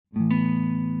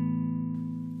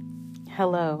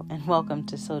Hello and welcome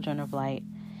to Sojourner of Light,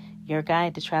 your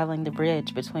guide to traveling the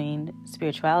bridge between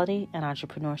spirituality and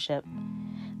entrepreneurship.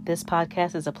 This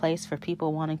podcast is a place for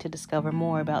people wanting to discover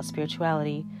more about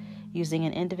spirituality, using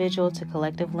an individual to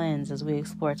collective lens as we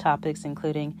explore topics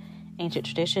including ancient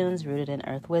traditions rooted in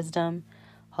earth wisdom,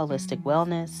 holistic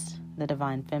wellness, the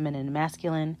divine feminine and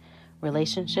masculine,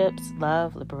 relationships,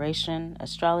 love, liberation,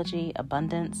 astrology,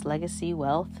 abundance, legacy,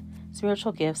 wealth,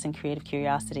 spiritual gifts, and creative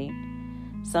curiosity.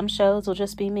 Some shows will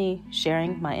just be me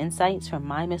sharing my insights from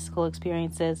my mystical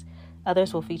experiences.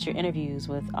 Others will feature interviews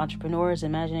with entrepreneurs,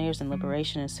 imaginators, and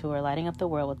liberationists who are lighting up the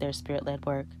world with their spirit-led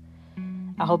work.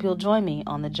 I hope you'll join me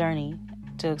on the journey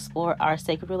to explore our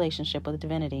sacred relationship with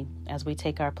divinity as we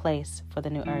take our place for the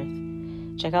new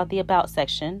earth. Check out the About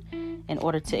section in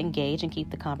order to engage and keep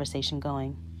the conversation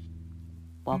going.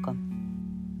 Welcome.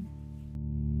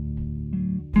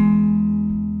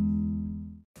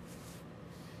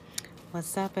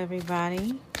 What's up,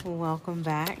 everybody? Welcome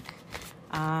back.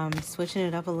 Switching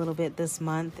it up a little bit this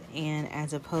month, and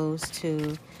as opposed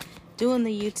to doing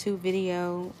the YouTube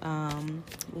video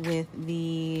with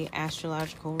the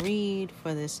astrological read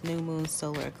for this new moon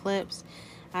solar eclipse,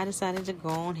 I decided to go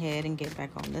on ahead and get back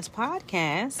on this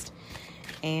podcast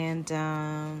and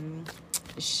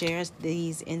share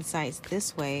these insights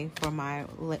this way for my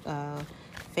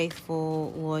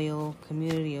faithful, loyal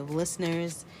community of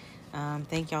listeners.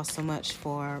 Thank y'all so much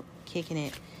for kicking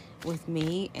it with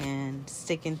me and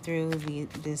sticking through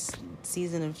this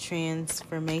season of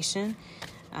transformation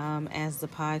as the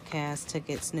podcast took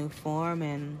its new form.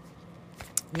 And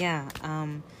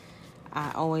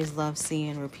I always love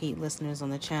seeing repeat listeners on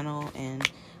the channel. And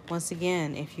once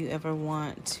again, if you ever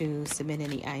want to submit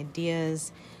any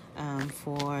ideas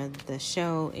for the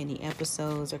show, any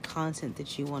episodes or content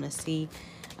that you want to see,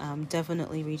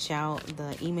 definitely reach out.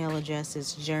 The email address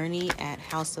is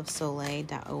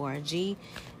journey@houseofsoleil.org.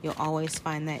 You'll always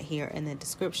find that here in the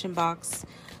description box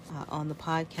on the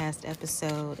podcast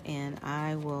episode, and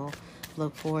I will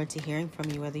look forward to hearing from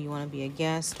you, whether you want to be a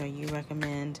guest or you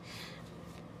recommend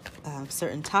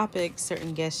certain topics,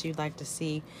 certain guests you'd like to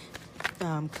see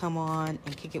come on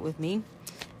and kick it with me.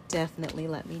 Definitely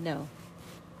let me know.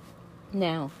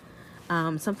 Now,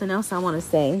 something else I want to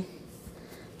say.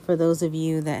 For those of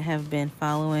you that have been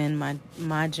following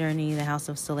my journey, the House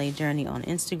of Soleil journey on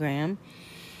Instagram,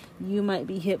 you might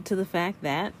be hip to the fact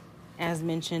that, as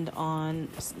mentioned on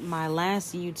my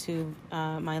last read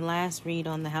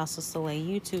on the House of Soleil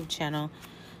YouTube channel,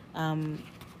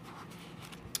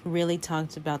 really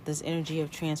talked about this energy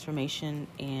of transformation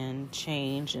and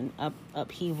change and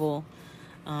upheaval,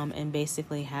 and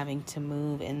basically having to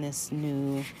move in this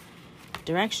new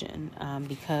direction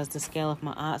because the scale of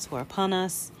ma'ats were upon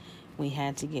us. We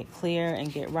had to get clear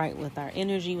and get right with our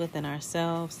energy within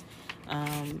ourselves,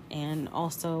 and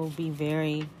also be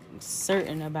very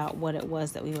certain about what it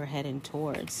was that we were heading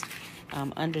towards.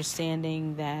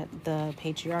 Understanding that the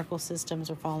patriarchal systems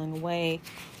were falling away,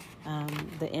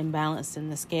 the imbalance in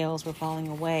the scales were falling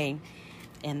away,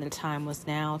 and the time was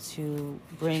now to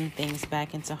bring things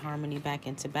back into harmony, back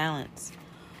into balance.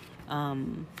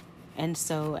 And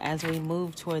so as we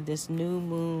move toward this new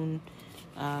moon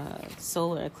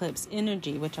solar eclipse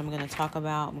energy, which I'm going to talk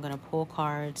about, I'm going to pull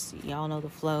cards. Y'all know the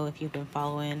flow if you've been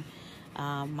following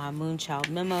my Moonchild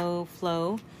Memo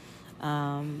flow.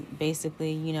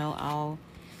 Basically, I'll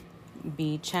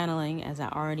be channeling as I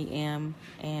already am,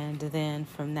 and then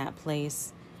from that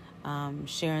place,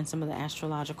 sharing some of the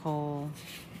astrological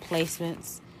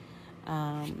placements,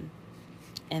 and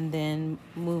then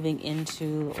moving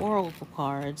into oracle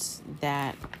cards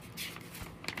that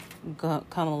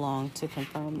come along to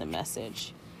confirm the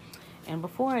message. And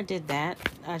before I did that,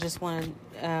 I just want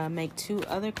to make two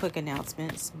other quick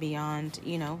announcements beyond,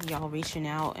 y'all reaching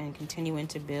out and continuing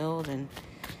to build and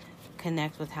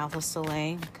connect with House of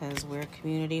Soleil, because we're a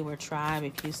community, we're a tribe.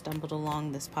 If you stumbled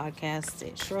along this podcast,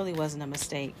 it surely wasn't a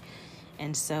mistake.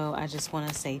 And so I just want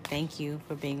to say thank you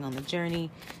for being on the journey.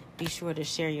 Be sure to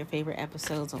share your favorite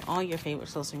episodes on all your favorite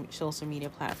social media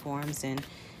platforms, and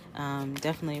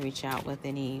definitely reach out with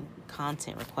any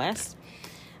content requests.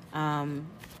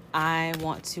 I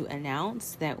want to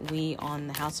announce that we on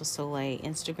the House of Soleil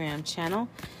Instagram channel,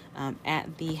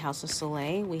 at the House of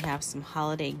Soleil, we have some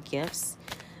holiday gifts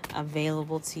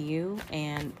available to you,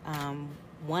 and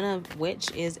one of which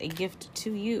is a gift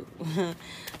to you.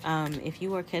 If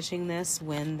you are catching this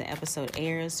when the episode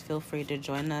airs, feel free to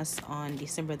join us on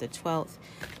December the 12th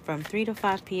from 3 to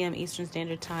 5 p.m. Eastern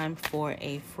Standard Time for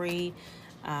a free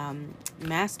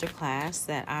masterclass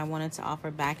that I wanted to offer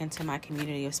back into my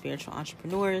community of spiritual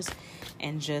entrepreneurs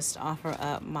and just offer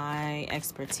up my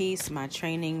expertise, my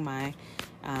training, my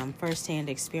firsthand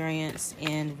experience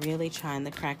in really trying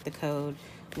to crack the code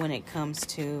when it comes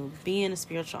to being a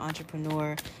spiritual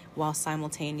entrepreneur while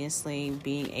simultaneously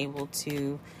being able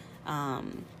to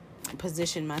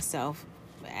position myself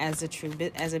as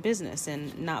a business,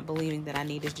 and not believing that I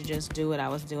needed to just do what I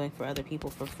was doing for other people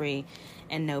for free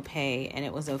and no pay, and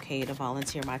it was okay to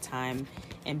volunteer my time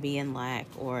and be in lack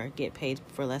or get paid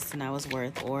for less than I was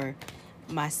worth, or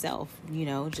myself,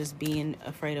 just being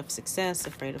afraid of success,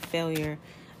 afraid of failure,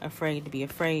 afraid to be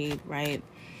afraid, right?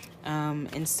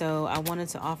 And so I wanted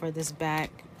to offer this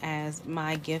back as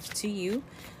my gift to you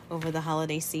over the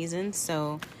holiday season.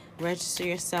 So register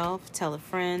yourself, tell a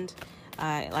friend.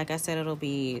 Like I said, it'll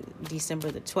be December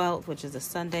the 12th, which is a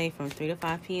Sunday from 3 to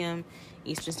 5 p.m.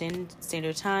 Eastern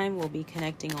Standard Time. We'll be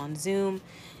connecting on Zoom.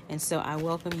 And so I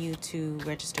welcome you to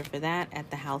register for that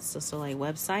at the House of Soleil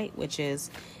website, which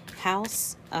is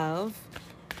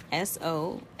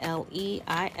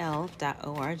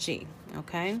houseofsoleil.org.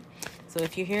 Okay? So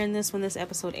if you're hearing this when this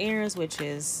episode airs, which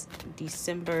is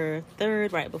December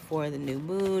 3rd, right before the new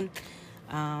moon,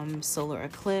 solar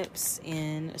eclipse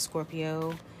in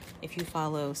Scorpio, if you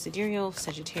follow Sidereal,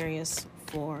 Sagittarius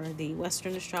for the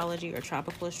Western astrology or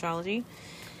tropical astrology,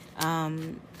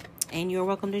 and you're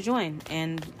welcome to join.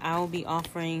 And I'll be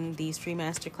offering these free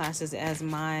master classes as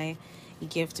my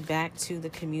gift back to the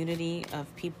community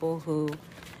of people who,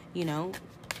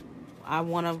 I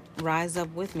want to rise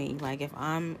up with me. Like if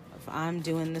I'm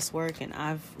doing this work and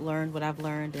I've learned what I've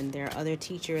learned, and there are other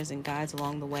teachers and guides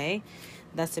along the way,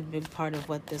 that's a big part of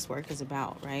what this work is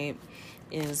about, right?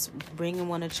 Is bringing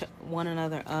one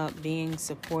another up, being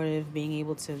supportive, being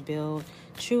able to build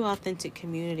true, authentic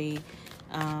community,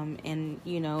 and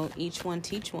each one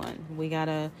teach one. We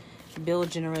gotta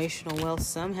build generational wealth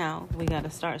somehow. We gotta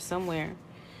start somewhere,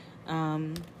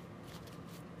 and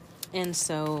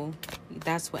so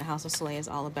that's what House of Soleil is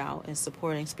all about: is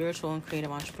supporting spiritual and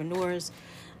creative entrepreneurs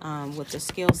with the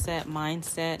skill set,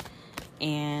 mindset,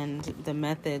 and the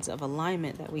methods of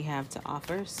alignment that we have to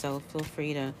offer. So feel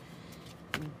free to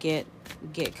get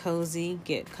cozy,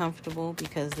 get comfortable,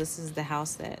 because this is the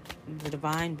house that the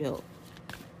divine built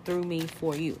through me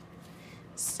for you.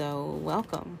 So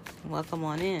welcome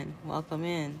on in,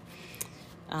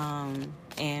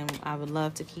 and I would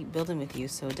love to keep building with you.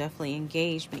 So definitely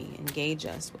engage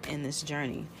us in this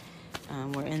journey.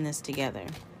 We're in this together.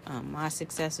 My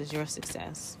success is your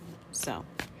success. So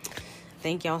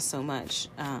thank y'all so much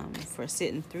for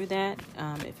sitting through that.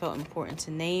 It felt important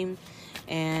to name.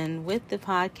 And with the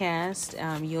podcast,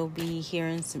 you'll be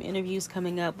hearing some interviews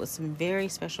coming up with some very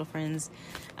special friends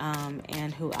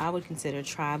and who I would consider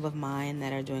tribe of mine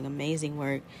that are doing amazing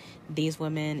work. These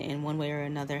women, in one way or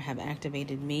another, have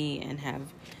activated me and have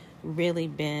really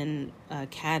been a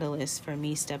catalyst for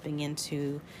me stepping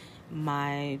into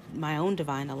my own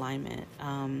divine alignment.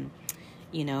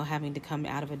 Having to come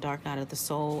out of a dark night of the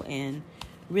soul and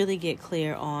really get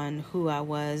clear on who I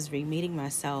was, re-meeting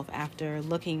myself after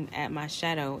looking at my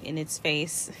shadow in its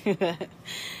face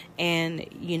and,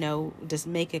 just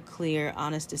make a clear,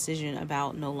 honest decision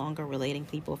about no longer relating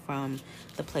people from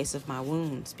the place of my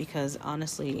wounds, because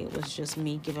honestly, it was just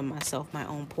me giving myself my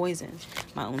own poison,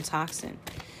 my own toxin.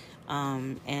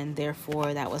 And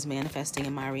therefore that was manifesting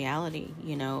in my reality,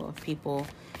 of people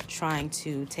trying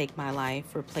to take my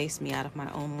life, replace me out of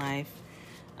my own life,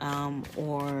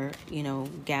 or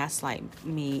gaslight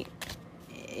me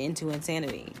into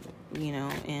insanity,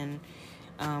 and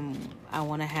I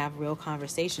want to have real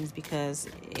conversations, because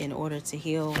in order to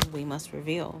heal, we must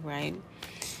reveal, right?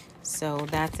 So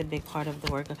that's a big part of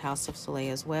the work of House of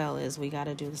Soleil as well, is we got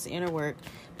to do this inner work.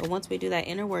 But once we do that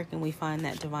inner work and we find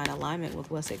that divine alignment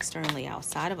with what's externally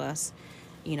outside of us,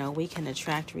 we can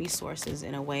attract resources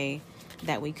in a way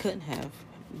that we couldn't have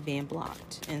been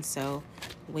blocked. And so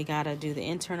we got to do the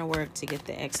internal work to get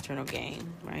the external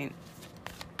gain, right?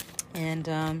 And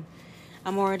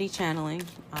I'm already channeling,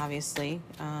 obviously,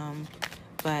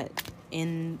 but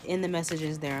in the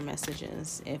messages, there are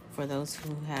messages for those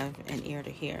who have an ear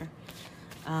to hear.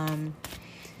 And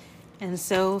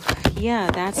so,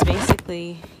 that's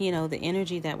basically, the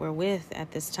energy that we're with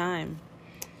at this time.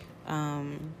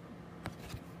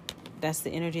 That's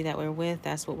the energy that we're with.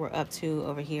 That's what we're up to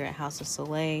over here at House of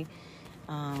Soleil.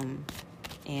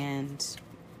 And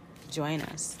join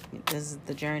us. This is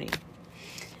the journey.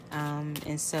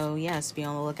 And so, yes, be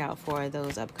on the lookout for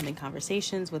those upcoming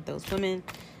conversations with those women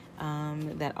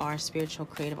that are spiritual,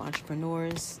 creative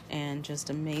entrepreneurs and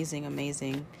just amazing,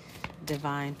 amazing,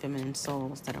 divine feminine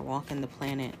souls that are walking the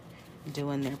planet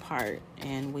doing their part,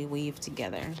 and we weave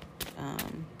together.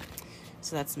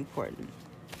 So that's important.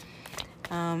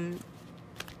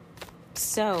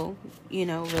 So,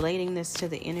 relating this to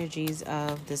the energies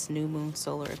of this new moon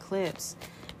solar eclipse,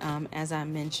 as I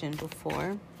mentioned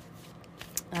before,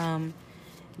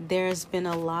 there's been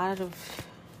a lot of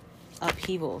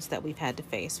upheavals that we've had to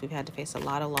face. We've had to face a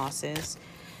lot of losses.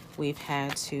 We've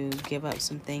had to give up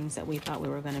some things that we thought we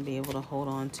were going to be able to hold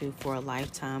on to for a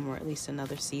lifetime, or at least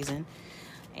another season.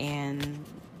 And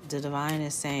the divine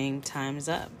is saying, time's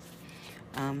up.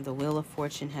 The wheel of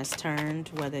fortune has turned,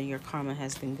 whether your karma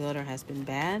has been good or has been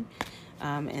bad.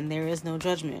 And there is no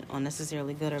judgment on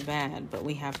necessarily good or bad, but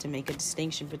we have to make a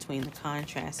distinction between the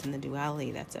contrast and the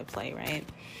duality that's at play, right?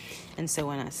 And so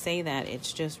when I say that,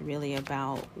 it's just really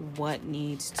about what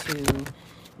needs to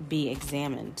be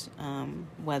examined,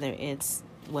 whether it's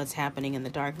what's happening in the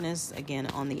darkness, again,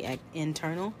 on the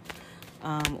internal,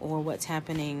 or what's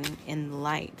happening in the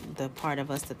light, the part of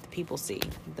us that the people see,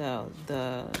 the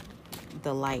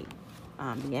light,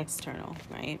 the external,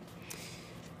 right?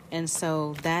 And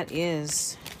so that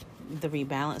is the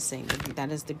rebalancing.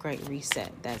 That is the great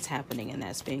reset that's happening, and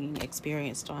that's being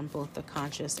experienced on both the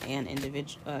conscious and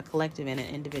collective and an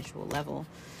individual level.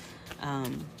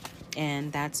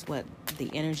 And that's what the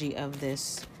energy of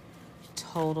this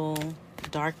total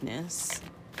darkness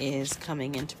is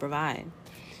coming in to provide.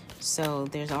 So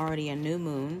there's already a new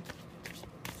moon.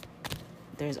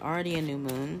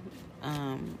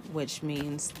 Which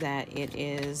means that it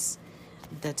is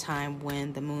the time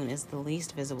when the moon is the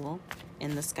least visible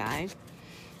in the sky.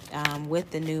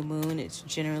 With the new moon, it's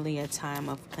generally a time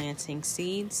of planting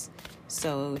seeds.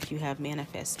 So if you have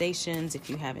manifestations, if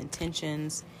you have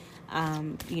intentions, I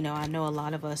know a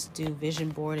lot of us do vision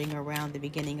boarding around the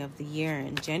beginning of the year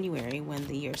in January when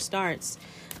the year starts.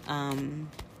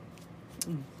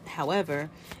 However,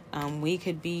 we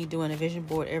could be doing a vision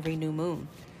board every new moon.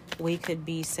 We could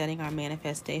be setting our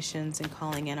manifestations and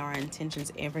calling in our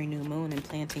intentions every new moon and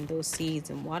planting those seeds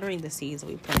and watering the seeds that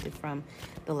we planted from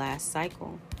the last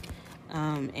cycle.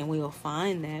 And we will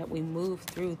find that we move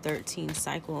through 13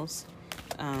 cycles,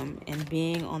 and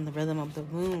being on the rhythm of the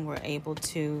moon, we're able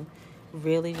to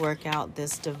really work out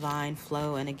this divine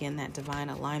flow, and again, that divine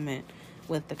alignment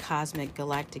with the cosmic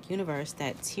galactic universe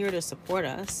that's here to support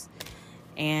us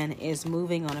and is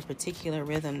moving on a particular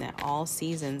rhythm that all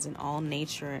seasons and all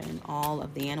nature and all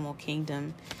of the animal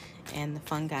kingdom and the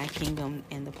fungi kingdom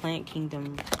and the plant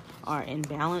kingdom are in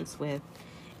balance with.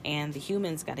 And the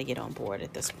humans got to get on board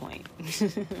at this point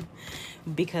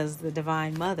because the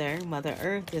divine Mother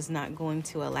Earth, is not going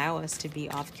to allow us to be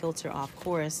off kilter, off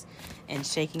course, and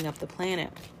shaking up the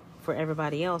planet for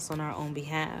everybody else on our own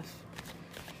behalf.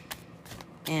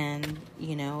 And,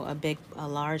 a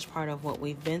large part of what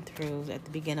we've been through at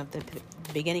the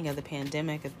beginning of the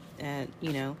pandemic, when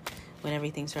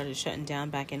everything started shutting down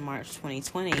back in March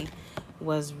 2020,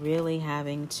 was really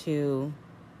having to,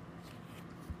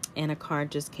 and a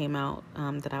card just came out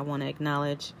that I want to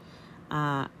acknowledge,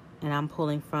 and I'm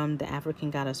pulling from the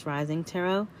African Goddess Rising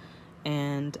Tarot,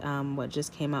 and what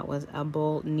just came out was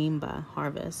Abul Nimba,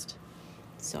 Harvest.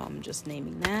 So I'm just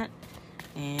naming that,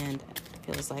 and it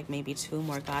feels like maybe 2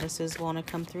 more goddesses want to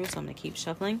come through, so I'm going to keep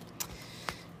shuffling.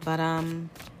 But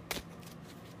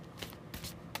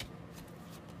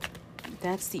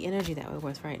that's the energy that we're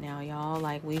with right now, y'all.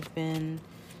 Like, we've been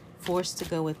forced to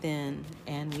go within,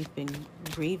 and we've been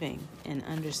grieving and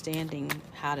understanding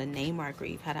how to name our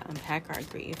grief, how to unpack our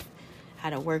grief, how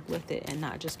to work with it and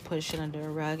not just push it under a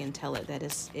rug and tell it that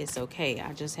it's okay.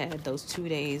 I just had those 2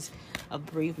 days of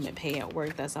bereavement pay at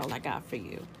work. That's all I got for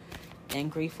you. And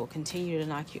grief will continue to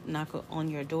knock on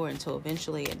your door until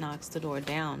eventually it knocks the door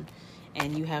down,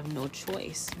 and you have no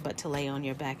choice but to lay on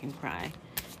your back and cry.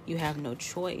 You have no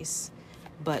choice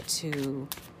but to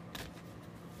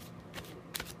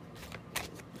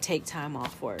take time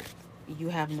off work. You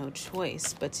have no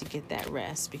choice but to get that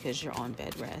rest because you're on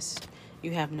bed rest.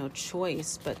 You have no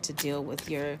choice but to deal with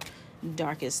your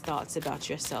darkest thoughts about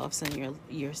yourself and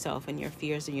your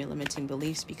fears and your limiting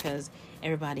beliefs because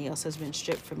everybody else has been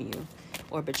stripped from you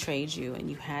or betrayed you, and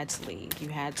you had to leave. You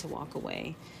had to walk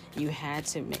away. You had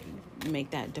to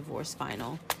make that divorce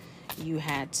final. You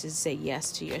had to say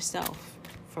yes to yourself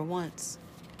for once,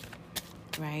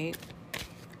 right?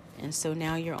 And so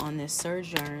now you're on this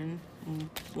sojourn,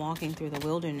 walking through the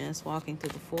wilderness, walking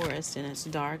through the forest, and it's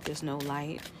dark, there's no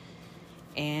light,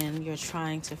 and you're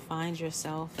trying to find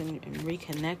yourself and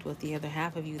reconnect with the other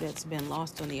half of you that's been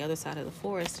lost on the other side of the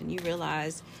forest. And you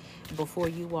realize before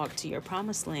you walk to your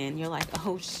promised land, you're like,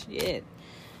 oh shit,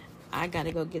 I got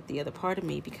to go get the other part of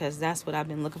me, because that's what I've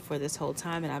been looking for this whole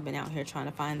time, and I've been out here trying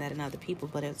to find that in other people,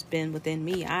 but it's been within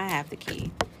me. I have the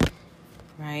key,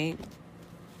 right?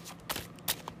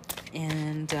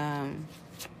 And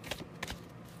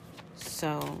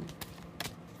so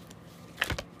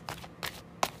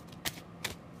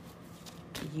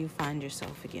you find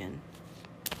yourself again,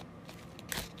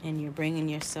 and you're bringing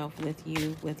yourself with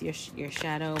you, with your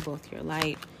shadow, both your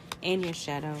light and your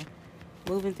shadow,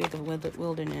 moving through the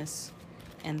wilderness,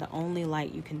 and the only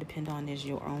light you can depend on is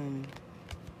your own.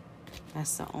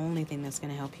 That's the only thing that's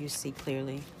going to help you see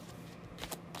clearly.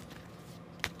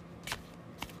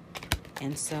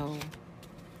 And so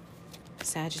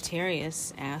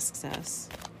Sagittarius asks us,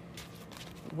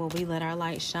 will we let our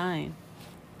light shine?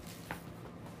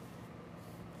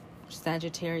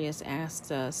 Sagittarius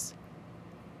asks us,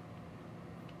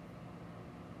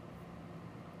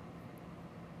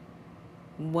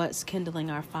 what's kindling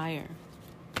our fire?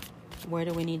 Where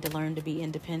do we need to learn to be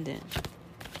independent?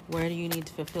 Where do you need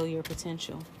to fulfill your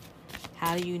potential?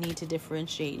 How do you need to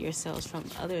differentiate yourselves from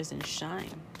others and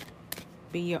shine?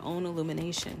 Be your own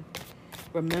illumination.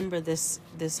 Remember this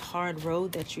hard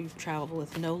road that you've traveled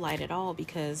with no light at all,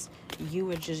 because you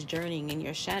were just journeying in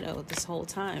your shadow this whole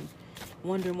time,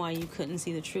 wondering why you couldn't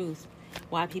see the truth,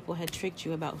 why people had tricked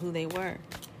you about who they were.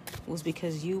 It was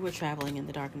because you were traveling in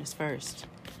the darkness first.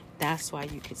 That's why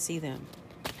you could see them.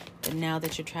 But now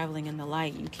that you're traveling in the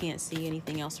light, you can't see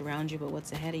anything else around you but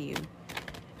what's ahead of you.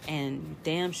 And you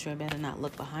damn sure better not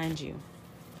look behind you.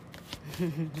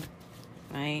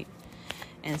 Right?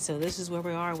 And so this is where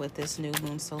we are with this new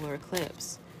moon solar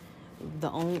eclipse.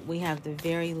 We have the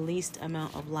very least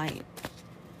amount of light.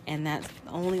 And that's the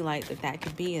only light that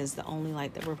could be is the only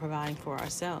light that we're providing for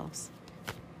ourselves.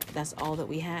 That's all that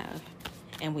we have.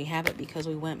 And we have it because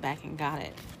we went back and got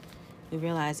it. We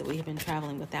realize that we have been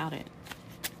traveling without it.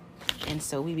 And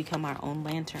so we become our own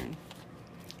lantern.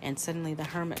 And suddenly the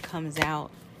hermit comes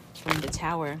out from the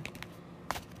tower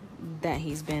that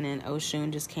he's been in.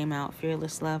 Oshun just came out.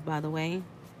 Fearless Love, by the way.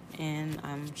 And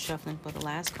I'm shuffling for the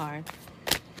last card.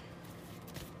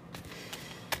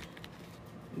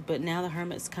 But now the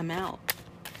hermit's come out.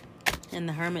 And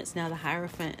the hermit's now the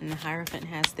Hierophant. And the Hierophant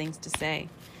has things to say.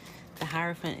 The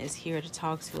Hierophant is here to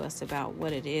talk to us about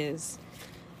what it is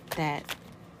that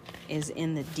is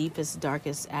in the deepest,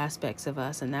 darkest aspects of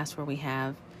us. And that's where we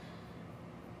have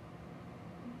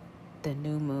the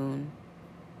new moon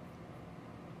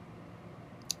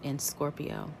in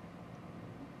Scorpio.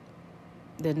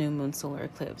 The new moon solar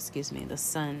eclipse, the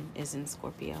sun is in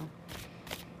Scorpio.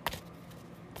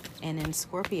 And in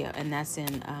Scorpio, and that's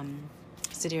in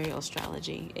sidereal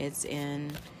astrology, it's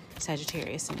in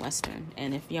Sagittarius and Western.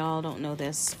 And if y'all don't know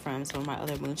this from some of my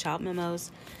other Moonchild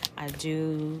memos, I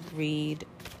do read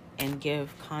and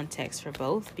give context for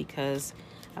both, because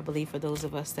I believe for those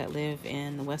of us that live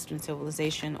in the Western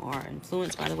civilization or are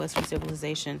influenced by the Western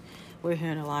civilization, we're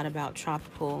hearing a lot about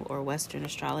tropical or Western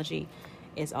astrology.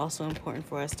 It's also important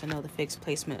for us to know the fixed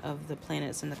placement of the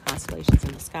planets and the constellations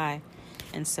in the sky.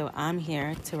 And so I'm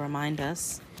here to remind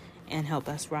us and help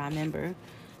us remember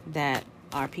that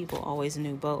our people always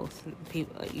knew both.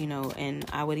 People, and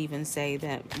I would even say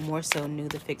that more so knew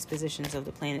the fixed positions of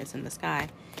the planets in the sky.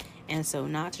 And so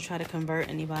not to try to convert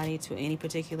anybody to any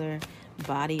particular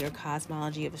body or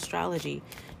cosmology of astrology,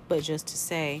 but just to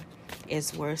say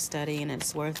it's worth studying,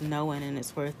 it's worth knowing, and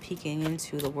it's worth peeking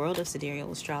into the world of sidereal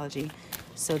astrology,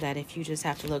 so that if you just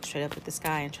have to look straight up at the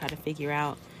sky and try to figure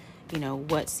out,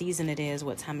 what season it is,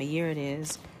 what time of year it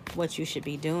is, what you should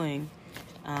be doing,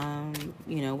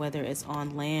 whether it's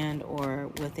on land or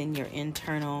within your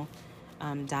internal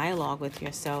dialogue with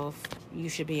yourself, you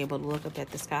should be able to look up at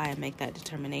the sky and make that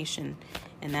determination.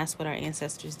 And that's what our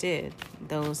ancestors did.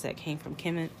 Those that came from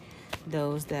Kemet,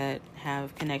 those that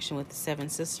have connection with the Seven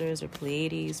Sisters or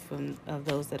Pleiades, of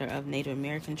those that are of Native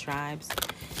American tribes.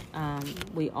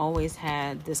 We always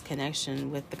had this connection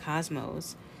with the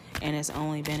cosmos, and it's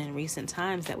only been in recent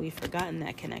times that we've forgotten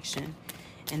that connection.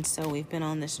 And so we've been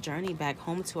on this journey back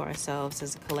home to ourselves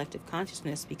as a collective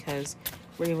consciousness, because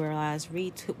we realize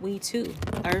we too,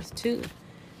 Earth too,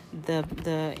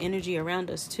 the energy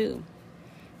around us too.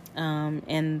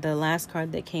 And the last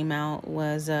card that came out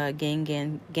was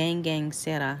Gang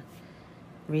Sera,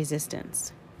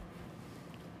 Resistance.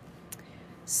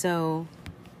 So,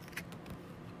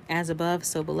 as above,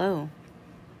 so below.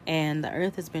 And the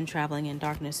Earth has been traveling in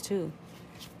darkness too.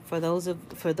 For those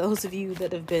of you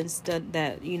that have been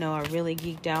are really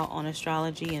geeked out on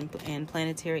astrology and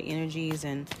planetary energies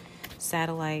and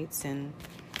satellites, and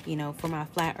for my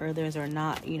flat earthers or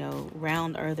not,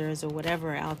 round earthers or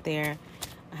whatever out there,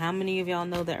 How many of y'all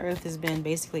know that Earth has been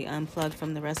basically unplugged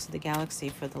from the rest of the galaxy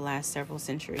for the last several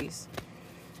centuries?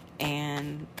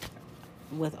 And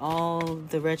with all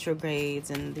the retrogrades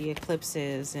and the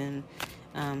eclipses and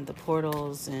the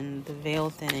portals and the veil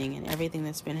thinning and everything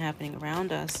that's been happening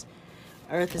around us,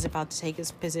 Earth is about to take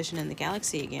its position in the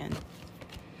galaxy again.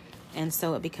 And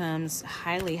so it becomes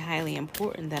highly, highly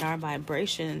important that our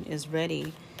vibration is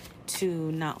ready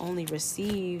to not only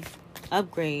receive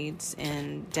upgrades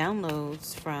and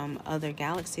downloads from other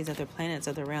galaxies, other planets,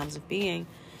 other realms of being,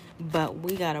 but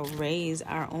we got to raise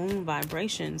our own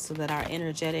vibration so that our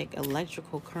energetic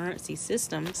electrical currency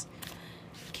systems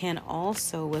can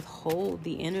also withhold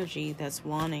the energy that's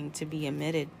wanting to be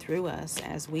emitted through us,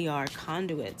 as we are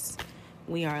conduits.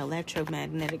 We are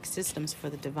electromagnetic systems for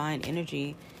the divine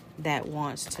energy that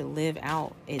wants to live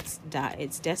out its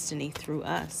destiny through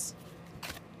us.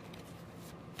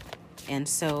 And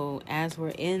so as we're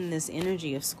in this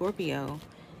energy of Scorpio,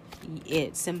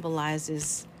 it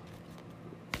symbolizes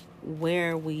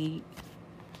where we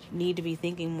need to be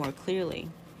thinking more clearly,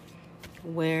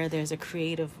 where there's a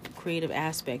creative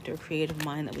aspect or creative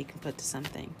mind that we can put to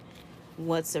something.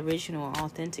 What's original or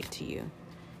authentic to you?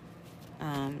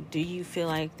 Do you feel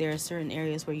like there are certain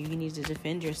areas where you need to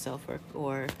defend yourself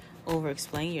or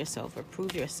over-explain yourself or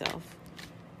prove yourself?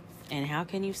 And how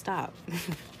can you stop?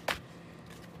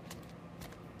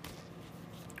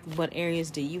 What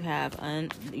areas do you have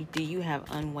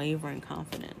unwavering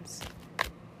confidence?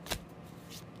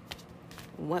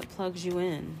 What plugs you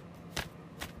in?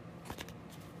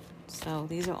 So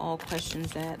these are all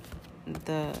questions that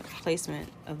the placement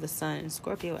of the sun in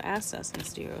Scorpio asks us in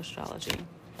stereo astrology.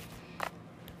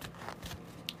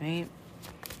 Right?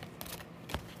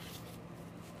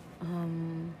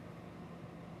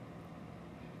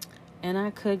 And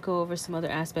I could go over some other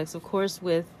aspects, of course,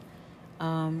 with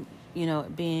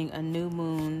it being a new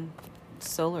moon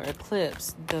solar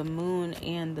eclipse. The moon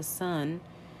and the sun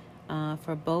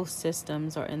for both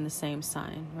systems are in the same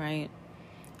sign, right?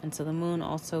 And so the moon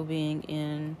also being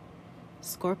in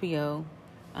Scorpio,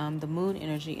 the moon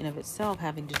energy in of itself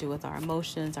having to do with our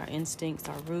emotions, our instincts,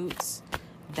 our roots,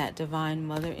 that divine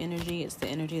mother energy. It's the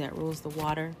energy that rules the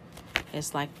water.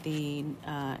 It's like the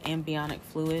embryonic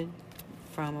fluid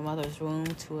from a mother's womb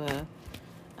to a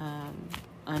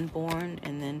unborn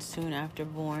and then soon after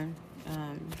born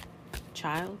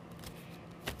child.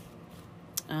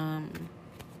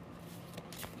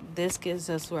 This gives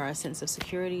us where our sense of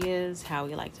security is, how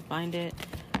we like to find it.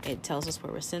 It tells us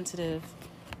where we're sensitive,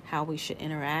 how we should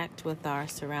interact with our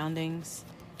surroundings.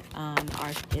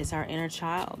 Is our inner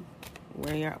child,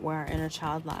 where our inner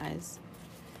child lies.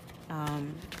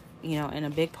 And a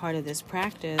big part of this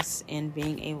practice in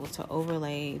being able to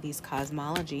overlay these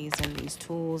cosmologies and these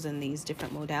tools and these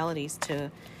different modalities to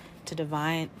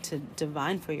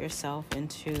divine for yourself and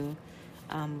to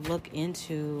look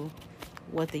into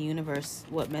what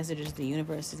messages the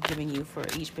universe is giving you for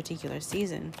each particular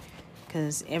season,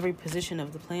 because every position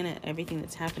of the planet, everything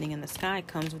that's happening in the sky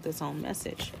comes with its own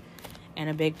message. And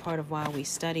a big part of why we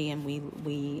study and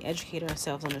we educate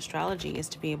ourselves on astrology is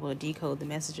to be able to decode the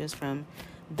messages from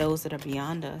those that are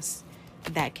beyond us,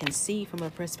 that can see from a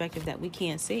perspective that we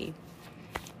can't see.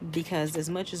 Because as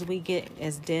much as we get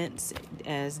as dense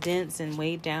and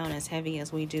weighed down, as heavy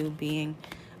as we do being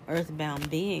earthbound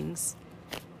beings,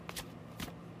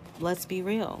 let's be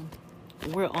real.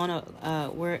 We're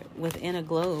within a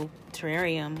globe,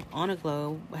 terrarium, on a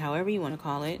globe, however you want to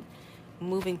call it,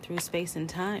 moving through space and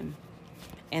time.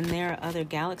 And there are other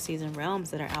galaxies and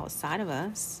realms that are outside of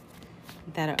us,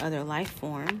 that are other life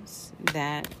forms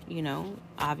that,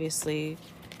 obviously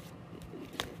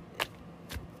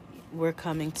we're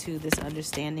coming to this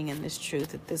understanding and this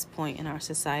truth at this point in our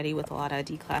society with a lot of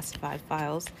declassified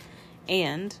files.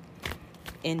 And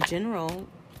in general,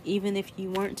 even if you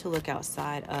weren't to look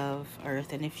outside of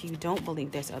Earth, and if you don't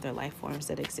believe there's other life forms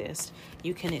that exist,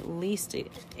 you can at least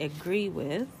agree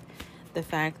with the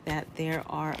fact that there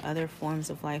are other forms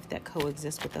of life that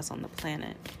coexist with us on the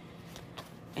planet,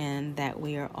 and that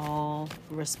we are all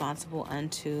responsible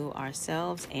unto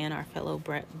ourselves and our fellow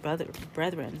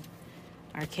brethren,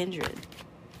 our kindred.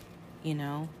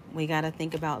 We got to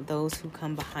think about those who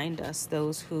come behind us,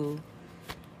 those who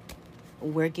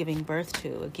we're giving birth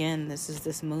to. Again,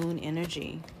 this moon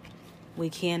energy. We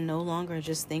can no longer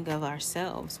just think of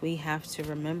ourselves. We have to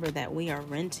remember that we are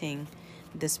renting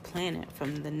this planet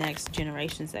from the next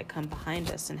generations that come behind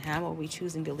us, and how are we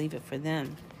choosing to leave it for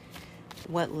them?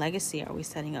 What legacy are we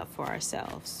setting up for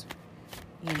ourselves?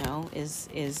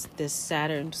 Is this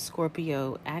Saturn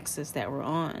Scorpio axis that we're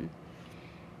on,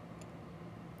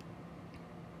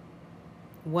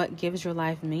 what gives your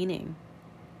life meaning?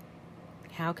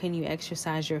 How can you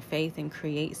exercise your faith and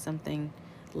create something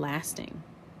lasting?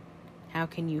 How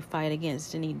can you fight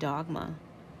against any dogma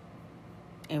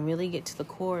and really get to the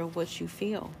core of what you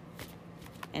feel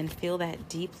and feel that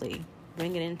deeply?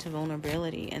 Bring it into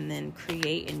vulnerability and then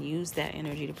create and use that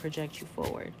energy to project you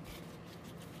forward.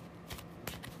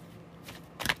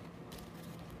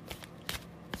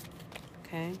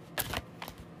 Okay?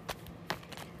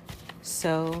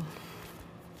 So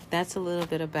that's a little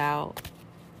bit about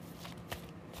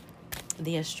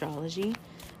the astrology.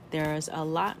 There's a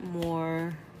lot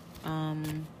more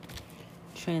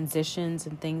transitions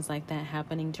and things like that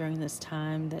happening during this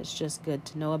time that's just good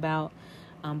to know about.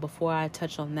 Before I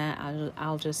touch on that,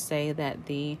 I'll just say that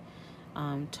the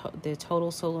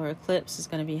total solar eclipse is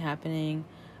going to be happening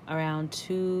around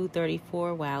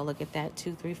 2:34. Wow, look at that,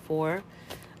 2:34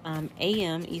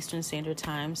 a.m. Eastern Standard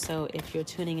Time. So if you're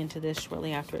tuning into this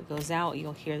shortly after it goes out,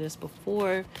 you'll hear this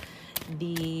before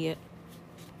the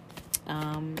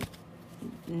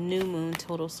new moon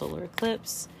total solar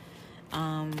eclipse.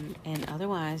 And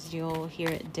otherwise you'll hear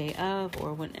it day of,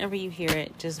 or whenever you hear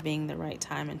it, just being the right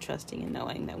time and trusting and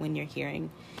knowing that when you're hearing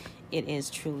it is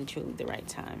truly the right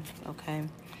time. Okay,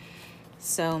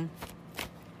 so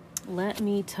let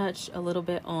me touch a little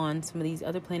bit on some of these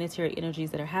other planetary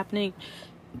energies that are happening,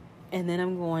 and then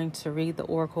I'm going to read the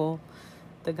oracle,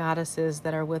 the goddesses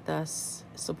that are with us,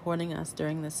 supporting us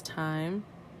during this time,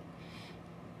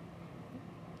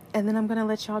 and then I'm going to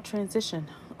let y'all transition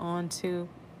on to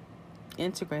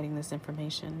integrating this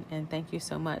information. And thank you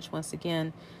so much once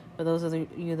again for those of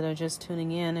you that are just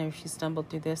tuning in, or if you stumbled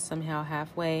through this somehow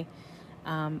halfway.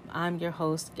 I'm your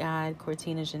host, guide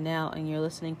Cortina Janelle, and you're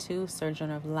listening to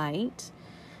Sojourner of Light.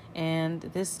 And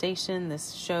this station,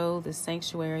 this show, this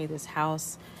sanctuary, this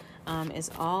house is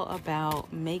all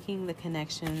about making the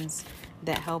connections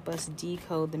that help us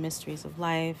decode the mysteries of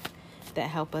life, that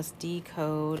help us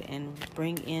decode and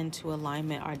bring into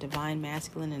alignment our divine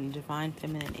masculine and divine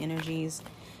feminine energies,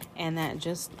 and that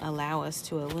just allow us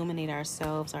to illuminate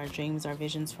ourselves, our dreams, our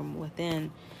visions from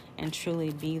within, and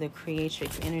truly be the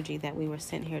creatrix energy that we were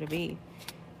sent here to be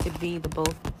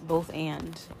the both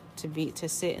and to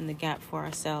sit in the gap for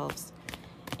ourselves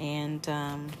and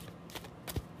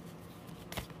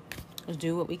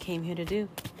do what we came here to do,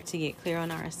 to get clear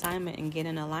on our assignment and get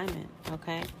in alignment.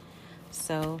 Okay,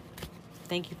 so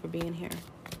thank you for being here.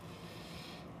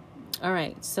 All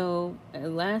right, so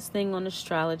last thing on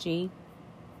astrology,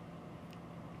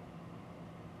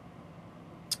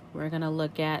 we're going to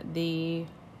look at the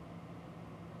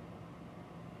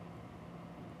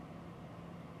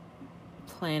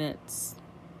planets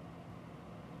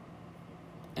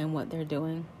and what they're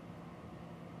doing.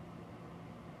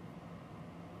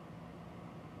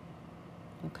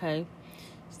 Okay,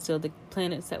 so the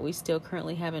planets that we still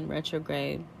currently have in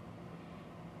retrograde.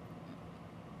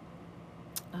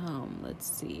 Let's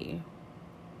see.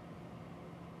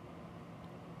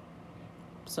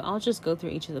 So I'll just go through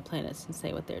each of the planets and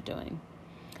say what they're doing.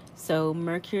 So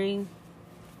Mercury,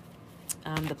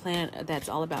 the planet that's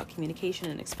all about communication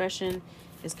and expression,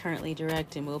 is currently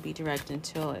direct and will be direct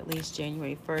until at least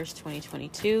January 1st,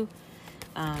 2022.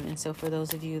 And so for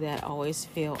those of you that always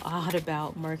feel odd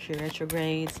about Mercury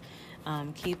retrogrades,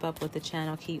 keep up with the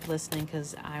channel, keep listening,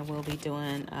 because I will be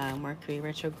doing a Mercury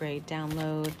retrograde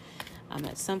download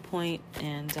at some point,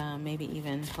 and maybe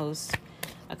even host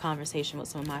a conversation with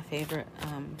some of my favorite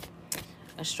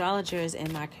astrologers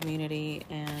in my community,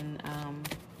 and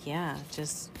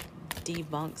just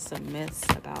debunk some myths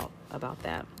about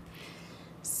that.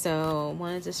 So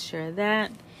wanted to share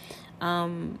that.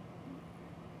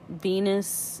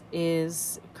 Venus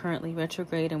is currently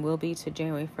retrograde and will be to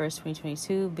January 1st,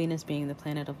 2022. Venus being the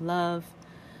planet of love.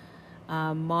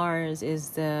 Mars is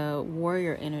the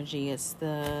warrior energy. It's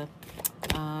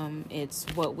it's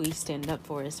what we stand up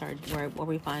for. It's where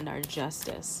we find our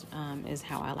justice, is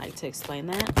how I like to explain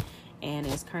that. And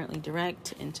is currently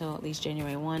direct until at least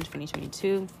January 1,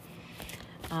 2022.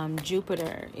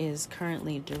 Jupiter is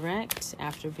currently direct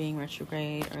after being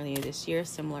retrograde earlier this year,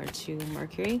 similar to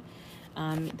Mercury.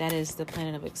 That is the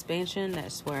planet of expansion.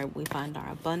 That's where we find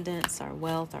our abundance, our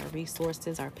wealth, our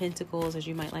resources, our pentacles, as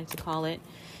you might like to call it.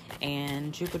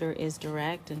 And Jupiter is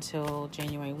direct until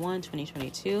January 1,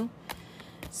 2022.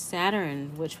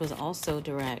 Saturn, which was also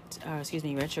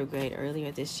retrograde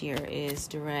earlier this year, is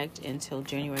direct until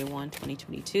January 1,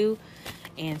 2022.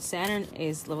 And Saturn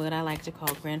is what I like to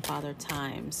call grandfather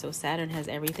time. So Saturn has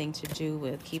everything to do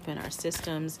with keeping our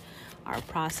systems, our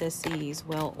processes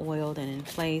well-oiled and in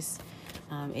place.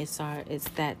 It's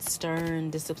that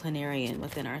stern disciplinarian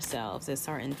within ourselves. It's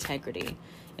our integrity.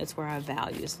 It's where our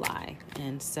values lie.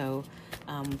 And so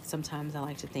sometimes I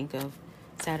like to think of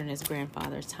Saturn is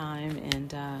grandfather time,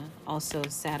 and also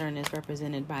Saturn is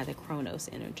represented by the Chronos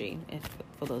energy,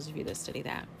 for those of you that study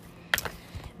that.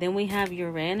 Then we have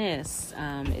Uranus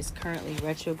is currently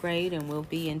retrograde and will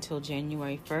be until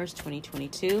January 1st,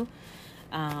 2022.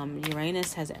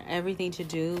 Uranus has everything to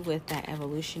do with that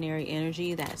evolutionary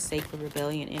energy, that sacred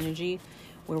rebellion energy,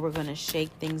 where we're going to shake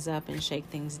things up and shake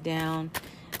things down,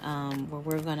 where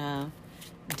we're going to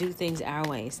do things our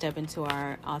way, step into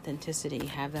our authenticity,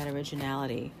 have that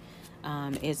originality.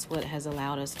 It's what has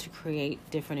allowed us to create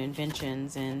different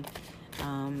inventions, and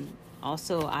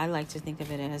also I like to think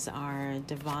of it as our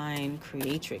divine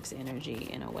creatrix energy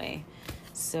in a way.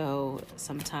 So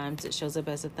sometimes it shows up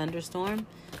as a thunderstorm,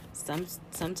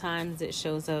 sometimes it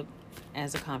shows up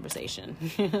as a conversation.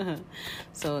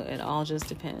 So it all just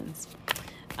depends.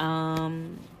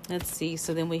 Let's see.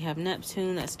 So then we have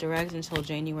Neptune that's direct until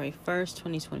January 1st,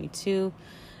 2022.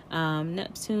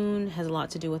 Neptune has a lot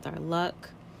to do with our luck,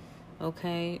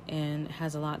 okay, and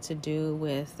has a lot to do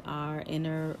with our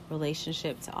inner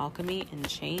relationship to alchemy and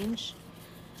change.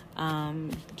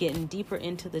 Getting deeper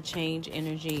into the change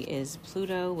energy is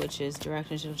Pluto, which is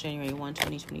direct until January 1,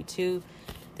 2022.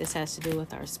 This has to do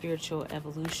with our spiritual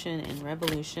evolution and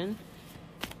revolution.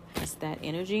 That's that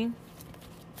energy.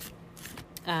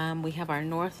 We have our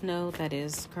North Node that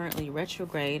is currently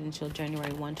retrograde until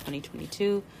January 1,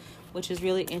 2022, which is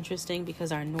really interesting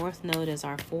because our North Node is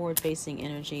our forward-facing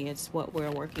energy. It's what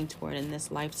we're working toward in this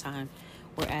lifetime,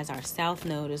 whereas our South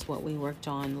Node is what we worked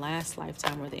on last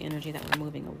lifetime, or the energy that we're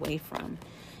moving away from.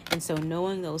 And so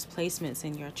knowing those placements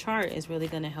in your chart is really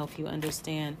going to help you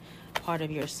understand part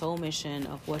of your soul mission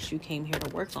of what you came here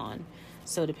to work on.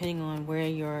 So depending on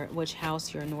which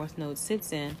house your North Node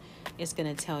sits in, it's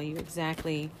going to tell you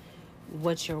exactly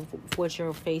what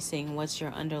you're facing, what's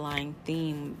your underlying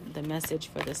theme, the message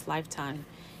for this lifetime.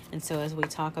 And so as we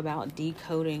talk about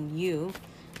decoding you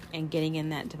and getting in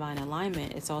that divine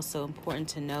alignment, it's also important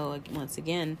to know, once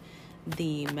again,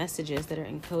 the messages that are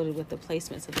encoded with the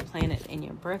placements of the planet in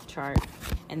your birth chart.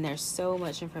 And there's so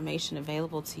much information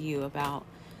available to you about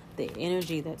the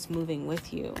energy that's moving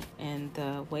with you and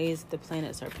the ways the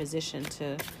planets are positioned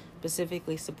to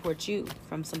specifically support you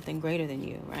from something greater than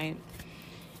you, right?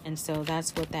 And so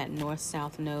that's what that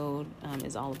North-South node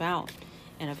is all about.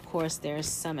 And of course, there's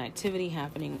some activity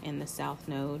happening in the South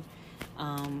node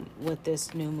with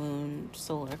this new moon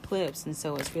solar eclipse. And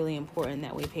so it's really important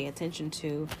that we pay attention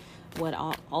to what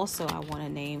also I want to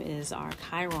name is our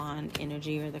Chiron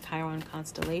energy, or the Chiron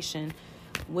constellation,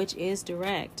 which is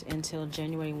direct until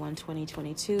January 1,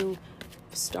 2022,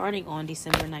 starting on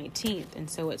December 19th. And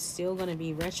so it's still going to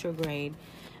be retrograde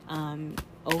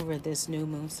over this new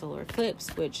moon solar eclipse,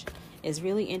 which is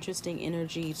really interesting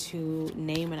energy to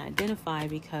name and identify,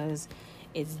 because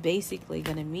it's basically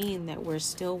going to mean that we're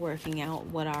still working out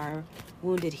what our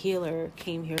wounded healer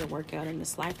came here to work out in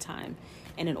this lifetime.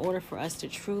 And in order for us to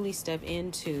truly step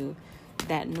into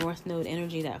that North Node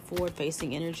energy, that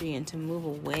forward-facing energy, and to move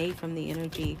away from the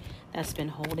energy that's been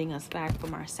holding us back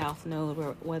from our South Node,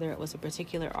 whether it was a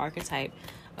particular archetype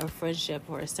of friendship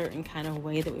or a certain kind of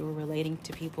way that we were relating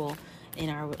to people in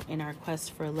our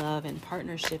quest for love and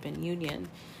partnership and union,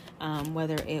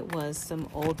 whether it was some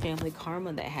old family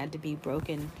karma that had to be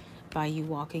broken by you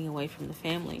walking away from the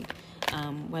family,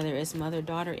 whether it's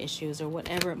mother-daughter issues or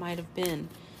whatever it might have been.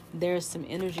 There's some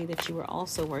energy that you were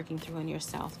also working through in your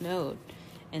South Node.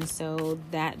 And so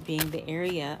that being the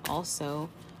area also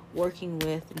working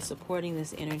with and supporting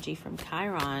this energy from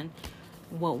Chiron,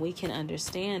 what we can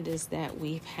understand is that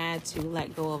we've had to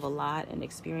let go of a lot and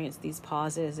experience these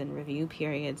pauses and review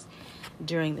periods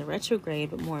during the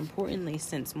retrograde, but more importantly,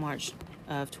 since March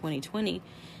of 2020,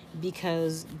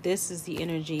 because this is the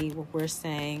energy where we're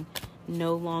saying,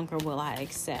 no longer will I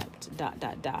accept ...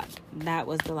 That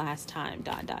was the last time ...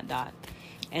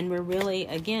 And we're really,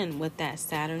 again, with that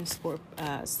Sagittarius,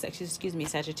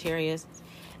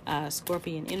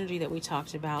 Scorpion energy that we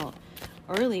talked about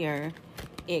earlier,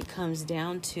 it comes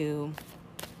down to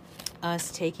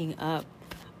us taking up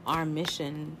our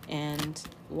mission and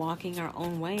walking our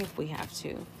own way if we have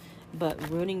to, but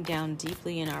rooting down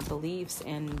deeply in our beliefs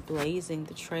and blazing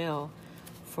the trail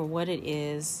for what it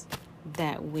is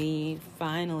that we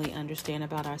finally understand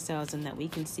about ourselves and that we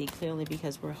can see clearly,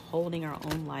 because we're holding our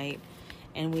own light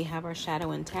and we have our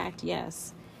shadow intact,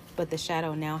 yes, but the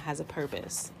shadow now has a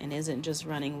purpose and isn't just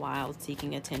running wild,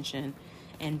 seeking attention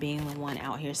and being the one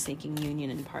out here seeking union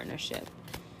and partnership,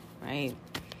 right?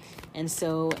 And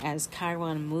so as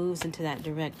Chiron moves into that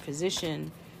direct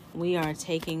position, we are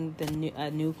taking a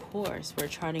new course. We're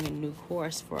charting a new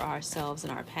course for ourselves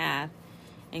and our path,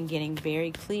 and getting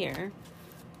very clear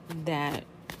that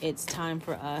it's time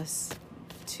for us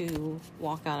to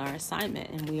walk out our assignment,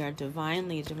 and we are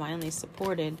divinely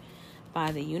supported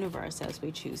by the universe as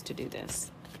we choose to do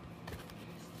this.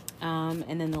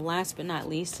 And then the last but not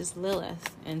least is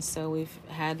Lilith. And so we've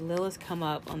had Lilith come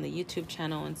up on the YouTube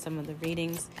channel in some of the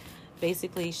readings.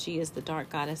 Basically, she is the dark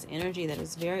goddess energy that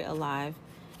is very alive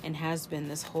and has been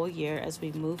this whole year as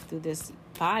we move through this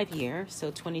 5 year. So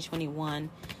 2021,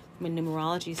 from a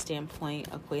numerology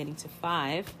standpoint, equating to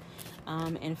 5.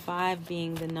 And 5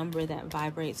 being the number that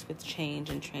vibrates with change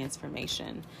and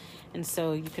transformation. And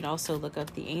so you could also look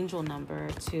up the angel number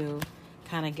to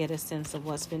kind of get a sense of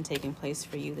what's been taking place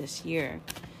for you this year.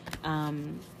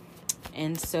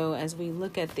 And so as we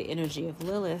look at the energy of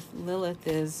Lilith, Lilith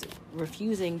is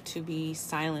refusing to be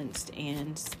silenced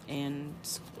and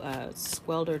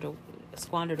squandered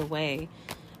away,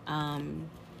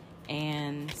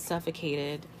 and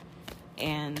suffocated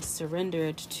and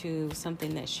surrendered to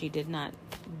something that she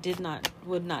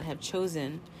would not have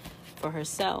chosen for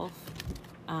herself,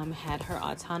 had her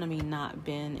autonomy not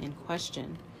been in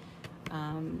question.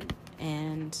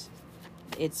 And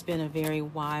it's been a very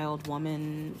wild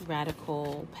woman,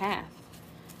 radical path.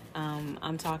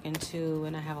 I'm talking to,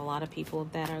 and I have a lot of people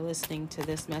that are listening to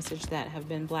this message that have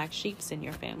been black sheeps in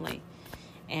your family.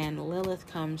 And Lilith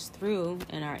comes through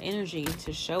in our energy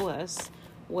to show us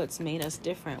what's made us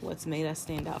different, what's made us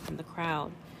stand out from the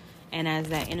crowd. And as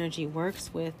that energy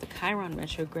works with the Chiron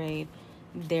retrograde,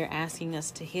 they're asking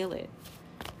us to heal it,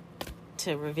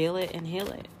 to reveal it and heal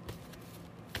it.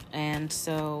 And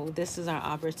so this is our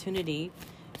opportunity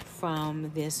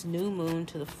from this new moon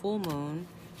to the full moon,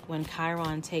 when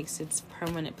Chiron takes its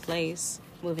permanent place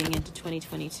moving into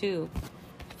 2022,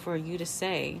 for you to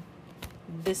say,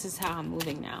 this is how I'm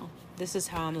moving now. This is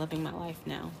how I'm living my life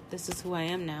now. This is who I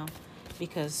am now.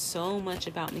 Because so much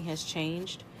about me has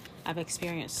changed. I've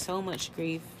experienced so much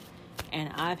grief,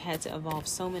 and I've had to evolve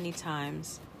so many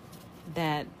times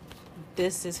that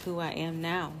this is who I am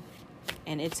now.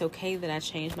 And it's okay that I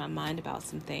changed my mind about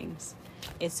some things.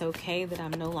 It's okay that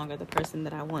I'm no longer the person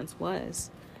that I once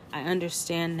was. I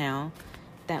understand now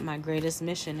that my greatest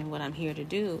mission and what I'm here to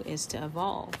do is to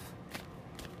evolve.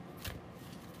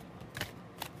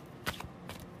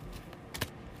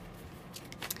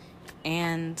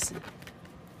 And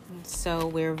so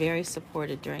we're very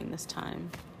supported during this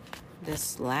time.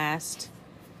 This last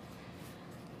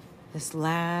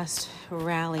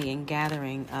rally and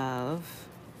gathering of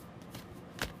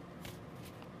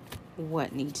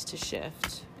what needs to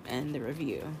shift and the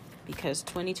review. Because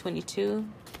 2022,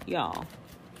 y'all,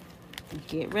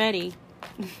 get ready.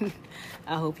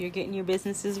 I hope you're getting your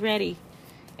businesses ready.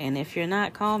 And if you're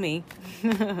not, call me.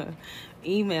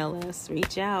 Email us,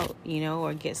 reach out,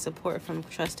 or get support from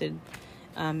trusted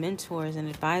mentors and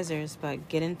advisors. But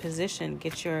get in position,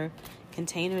 get your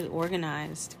containers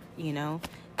organized.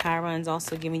 Chiron's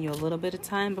also giving you a little bit of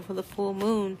time before the full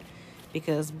moon,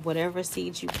 because whatever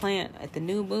seeds you plant at the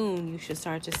new moon, you should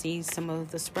start to see some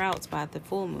of the sprouts by the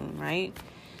full moon, right?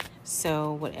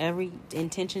 So whatever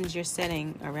intentions you're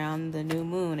setting around the new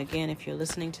moon, again, if you're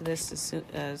listening to this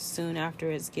soon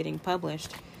after it's getting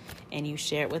published, and you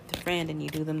share it with a friend and you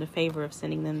do them the favor of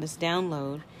sending them this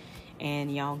download,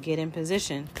 and y'all get in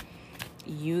position,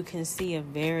 you can see a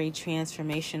very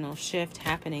transformational shift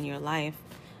happen in your life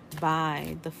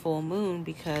by the full moon,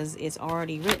 because it's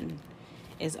already written.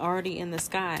 It's already in the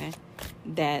sky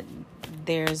that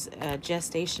there's a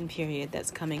gestation period that's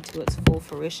coming to its full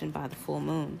fruition by the full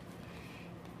moon.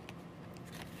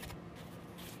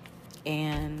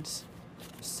 And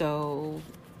so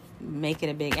make it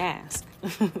a big ask.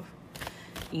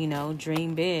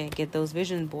 Dream big, get those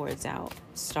vision boards out,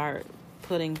 start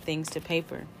putting things to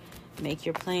paper, make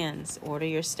your plans, order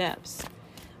your steps,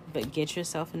 but get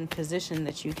yourself in a position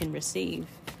that you can receive.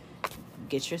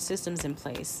 Get your systems in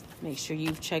place. Make sure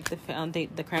you've checked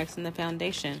the cracks in the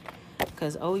foundation,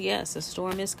 because, oh yes, a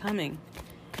storm is coming.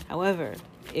 However,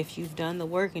 if you've done the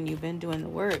work and you've been doing the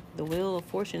work, the wheel of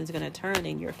fortune is going to turn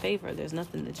in your favor. There's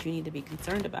nothing that you need to be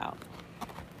concerned about.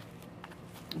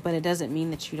 But it doesn't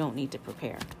mean that you don't need to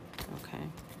prepare. Okay.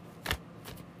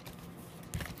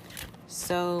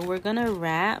 So we're going to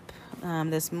wrap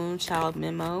this Moonchild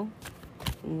memo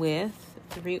with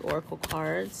 3 oracle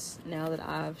cards now that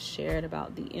I've shared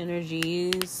about the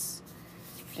energies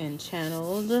and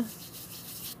channeled.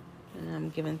 And I'm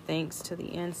giving thanks to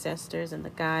the ancestors and the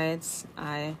guides.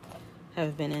 I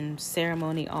have been in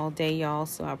ceremony all day, y'all,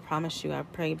 so I promise you I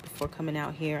prayed before coming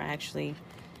out here. I actually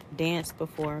danced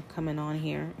before coming on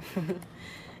here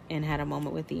and had a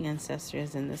moment with the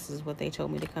ancestors, and this is what they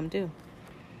told me to come do.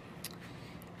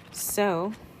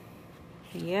 So,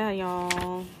 yeah,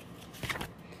 y'all.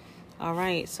 All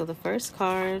right, so the first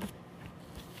card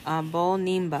Abol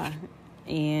Nimba.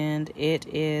 And it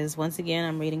is, once again,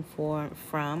 I'm reading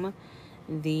from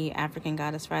the African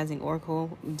Goddess Rising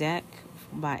Oracle deck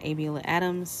by Abiola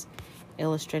Adams,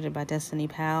 illustrated by Destiny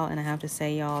Powell. And I have to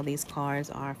say, y'all, these cards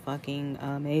are fucking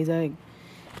amazing.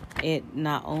 It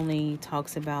not only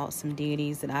talks about some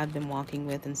deities that I've been walking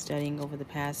with and studying over the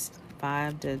past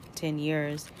 5 to 10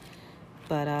 years,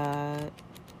 but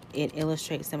it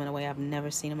illustrates them in a way I've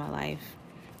never seen in my life.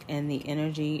 And the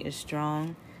energy is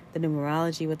strong. The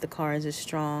numerology with the cards is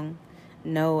strong.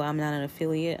 No, I'm not an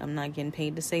affiliate. I'm not getting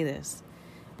paid to say this.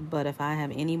 But if I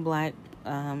have any Black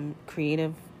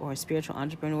creative or spiritual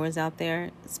entrepreneurs out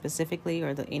there specifically,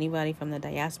 or anybody from the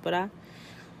diaspora,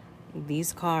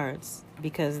 these cards,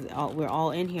 because we're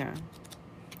all in here.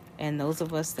 And those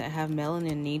of us that have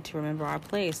melanin need to remember our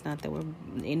place. Not that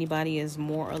anybody is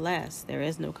more or less. There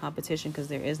is no competition because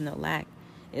there is no lack.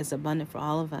 It's abundant for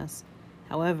all of us.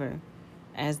 However,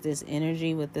 as this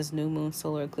energy with this new moon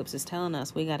solar eclipse is telling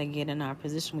us, we got to get in our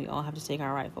position. We all have to take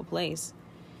our rightful place.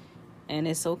 And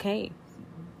it's okay.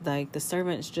 Like, the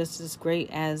servant's just as great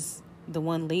as the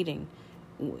one leading.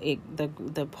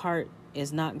 The part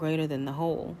is not greater than the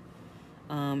whole.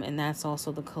 And that's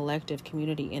also the collective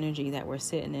community energy that we're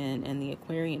sitting in the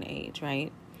Aquarian age,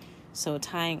 right? So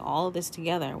tying all of this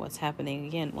together, what's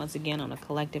happening once again on a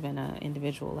collective and an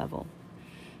individual level.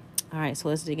 All right, so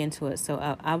let's dig into it. So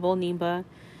Abol Nimba,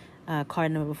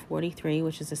 card number 43,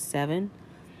 which is a 7.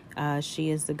 She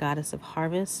is the goddess of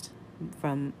harvest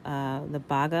from the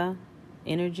Baga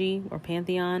energy or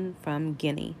pantheon from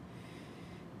Guinea.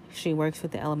 She works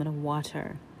with the element of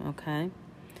water, okay?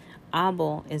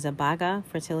 Abol is a Baga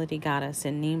fertility goddess,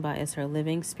 and Nimba is her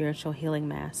living spiritual healing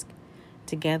mask.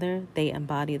 Together, they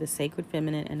embody the sacred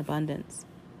feminine and abundance.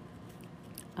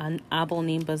 On Abol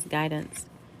Nimba's guidance,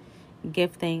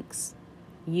 give thanks.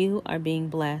 You are being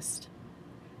blessed.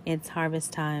 It's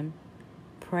harvest time.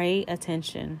 Pay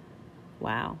attention.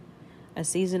 Wow. A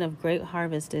season of great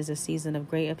harvest is a season of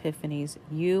great epiphanies.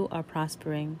 You are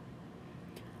prospering.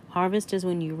 Harvest is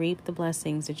when you reap the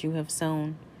blessings that you have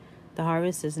sown. The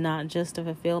harvest is not just a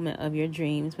fulfillment of your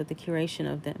dreams, but the curation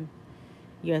of them.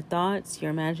 Your thoughts,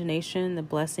 your imagination, the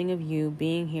blessing of you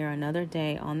being here another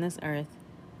day on this earth,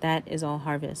 that is all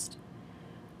harvest.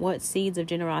 What seeds of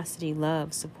generosity,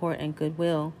 love, support, and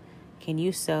goodwill can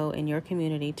you sow in your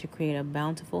community to create a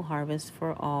bountiful harvest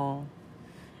for all?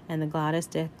 And the goddess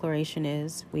declaration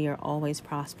is, we are always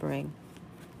prospering.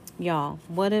 Y'all,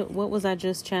 what was I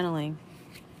just channeling?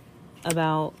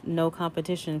 About no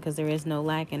competition because there is no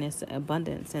lack and it's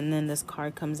abundance. And then this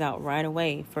card comes out right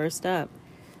away, first up,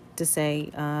 to say,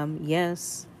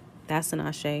 yes, that's an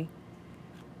Ashe.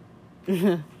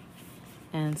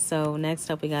 And so next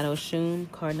up we got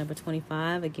Oshun, card number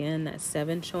 25. Again, that's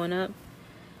 7 showing up.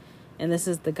 And this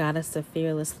is the goddess of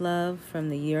fearless love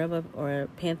from the Yoruba or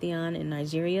pantheon in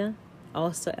Nigeria.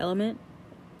 Also element,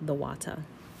 the Wata.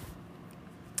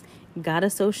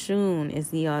 Goddess Oshun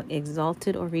is the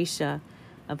exalted Orisha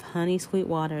of honey, sweet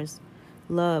waters,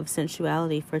 love,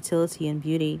 sensuality, fertility, and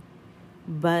beauty.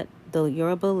 But the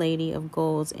Yoruba lady of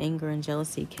goals, anger, and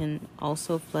jealousy can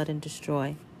also flood and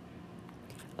destroy.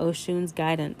 Oshun's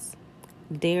guidance.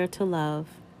 Dare to love.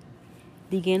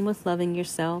 Begin with loving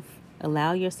yourself.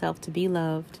 Allow yourself to be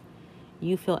loved.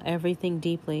 You feel everything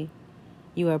deeply.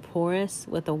 You are porous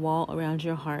with a wall around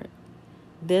your heart.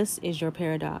 This is your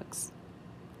paradox.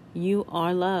 You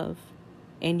are love,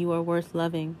 and you are worth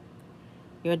loving.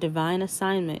 Your divine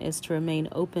assignment is to remain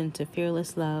open to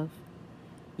fearless love.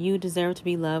 You deserve to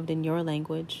be loved in your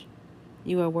language.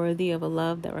 You are worthy of a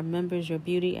love that remembers your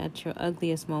beauty at your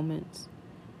ugliest moments.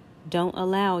 Don't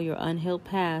allow your unhealed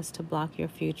past to block your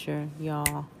future,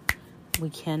 y'all. We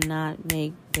cannot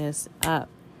make this up.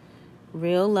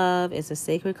 Real love is a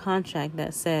sacred contract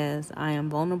that says, I am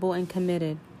vulnerable and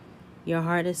committed. Your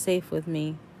heart is safe with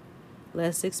me.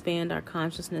 Let's expand our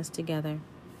consciousness together.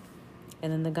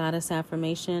 And then the goddess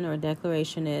affirmation or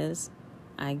declaration is,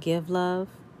 I give love,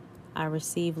 I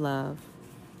receive love,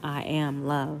 I am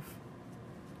love.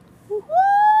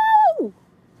 Woo-hoo!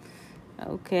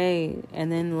 Okay,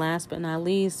 and then last but not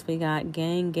least, we got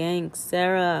Gang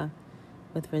Sarah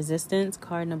with resistance,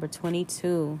 card number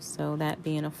 22. So that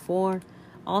being a 4.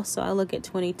 Also, I look at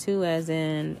 22 as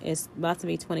in it's about to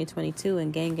be 2022,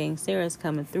 and Gang Sarah is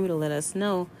coming through to let us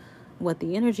know what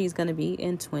the energy is going to be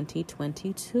in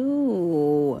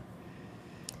 2022.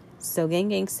 So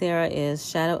Gang Sarah is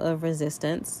Shadow of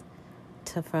Resistance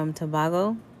from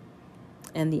Tobago,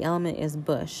 and the element is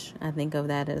bush. I think of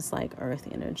that as like earth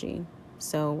energy.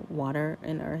 So water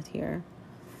and earth here.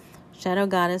 Shadow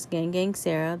goddess Gang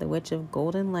Sarah, the witch of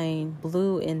Golden Lane,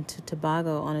 blew into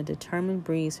Tobago on a determined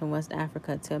breeze from West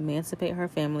Africa to emancipate her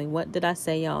family. What did I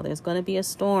say, y'all? There's going to be a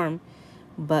storm,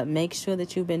 but make sure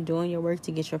that you've been doing your work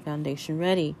to get your foundation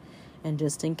ready. And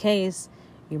just in case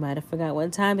you might have forgot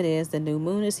what time it is, the new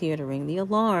moon is here to ring the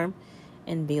alarm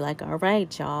and be like, all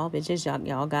right, y'all, bitches,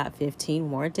 y'all got 15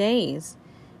 more days.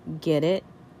 Get it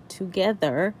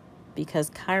together,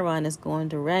 because Chiron is going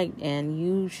direct, and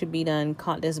you should be done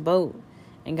caught this boat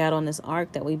and got on this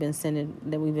ark that we've been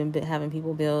having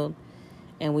people build,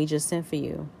 and we just sent for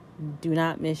you. Do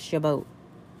not miss your boat.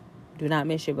 Do not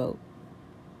miss your boat.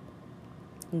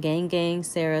 Gang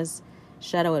Sarah's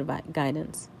shadow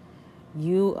guidance.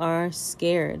 You are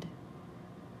scared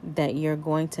that you're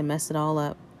going to mess it all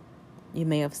up. You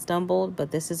may have stumbled,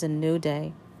 but this is a new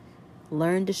day.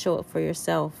 Learn to show up for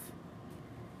yourself.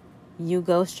 You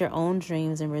ghost your own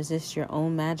dreams and resist your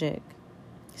own magic.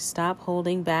 Stop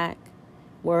holding back,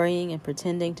 worrying and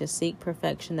pretending to seek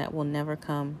perfection that will never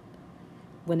come.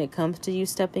 When it comes to you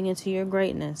stepping into your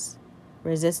greatness,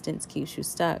 resistance keeps you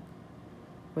stuck.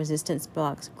 Resistance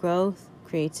blocks growth,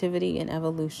 creativity, and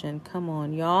evolution. Come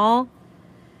on, y'all.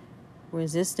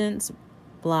 Resistance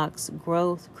blocks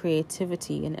growth,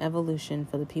 creativity, and evolution.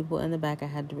 For the people in the back, I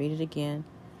had to read it again.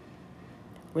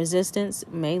 Resistance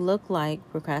may look like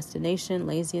procrastination,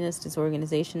 laziness,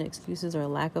 disorganization, excuses, or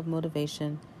lack of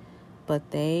motivation,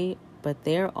 but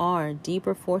there are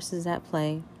deeper forces at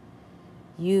play.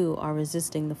 You are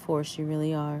resisting the force you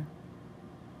really are.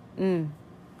 The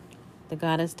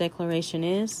goddess declaration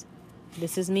is,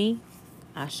 this is me,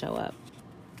 I show up.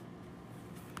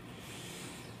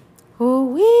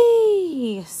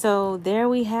 Ooh-wee! So there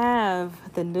we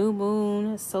have the new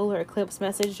moon solar eclipse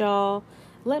message, y'all.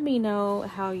 Let me know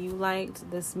how you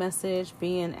liked this message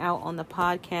being out on the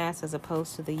podcast as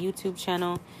opposed to the YouTube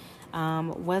channel.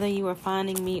 Whether you are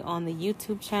finding me on the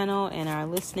YouTube channel and are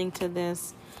listening to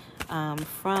this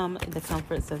from the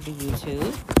comforts of the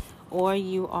YouTube, or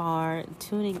you are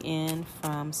tuning in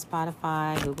from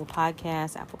Spotify, Google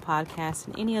Podcasts, Apple Podcasts,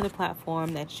 and any other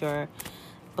platform that your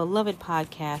beloved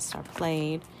podcasts are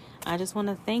played, I just want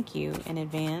to thank you in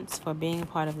advance for being a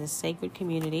part of this sacred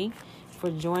community, for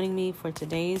joining me for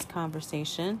today's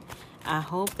conversation. I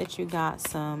hope that you got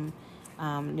some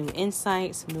new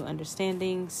insights, some new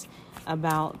understandings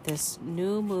about this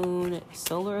new moon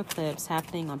solar eclipse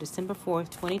happening on December 4th,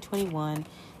 2021.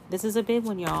 This is a big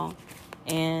one, y'all.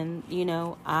 And,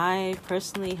 I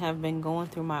personally have been going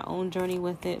through my own journey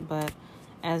with it, but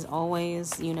as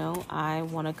always, I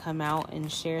want to come out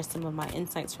and share some of my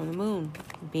insights from the moon,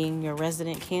 being your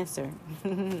resident Cancer.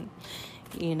 I'm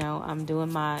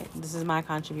doing this is my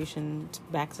contribution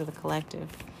back to the collective.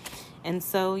 And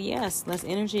so, yes, let's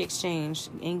energy exchange,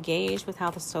 engage with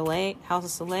House of Soleil,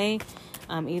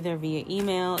 either via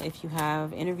email if you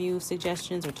have interview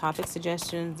suggestions or topic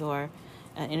suggestions or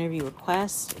an interview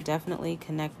request. Definitely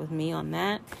connect with me on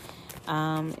that.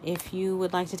 If you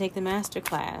would like to take the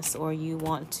masterclass or you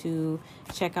want to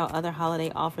check out other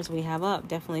holiday offers we have up,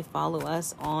 definitely follow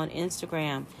us on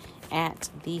Instagram at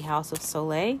the House of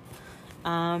Soleil.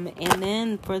 And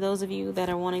then for those of you that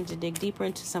are wanting to dig deeper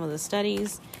into some of the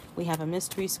studies, we have a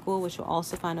mystery school, which you'll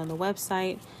also find on the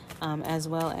website, as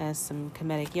well as some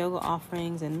Kemetic yoga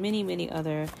offerings and many, many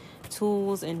other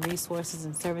tools and resources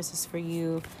and services for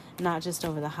you, not just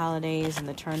over the holidays and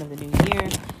the turn of the new year,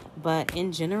 but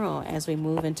in general as we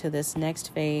move into this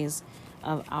next phase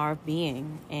of our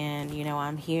being. And,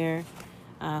 I'm here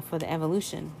for the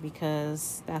evolution,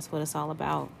 because that's what it's all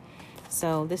about.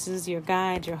 So this is your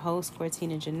guide, your host,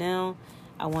 Cortina Janelle.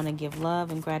 I want to give love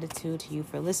and gratitude to you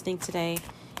for listening today.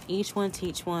 Each one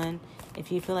teach one. If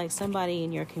you feel like somebody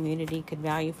in your community could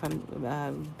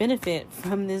benefit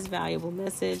from this valuable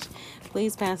message,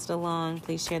 please pass it along.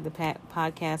 Please share the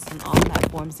podcast on all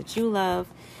platforms that you love.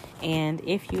 And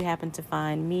if you happen to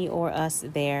find me or us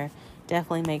there,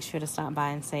 definitely make sure to stop by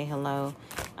and say hello,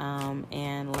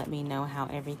 and let me know how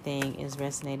everything is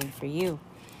resonating for you.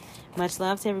 Much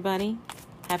love to everybody.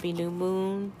 Happy new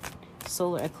moon,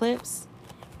 solar eclipse,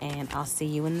 and I'll see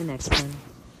you in the next one.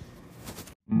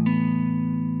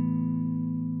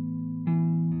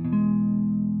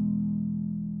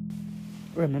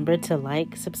 Remember to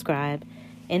like, subscribe,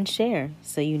 and share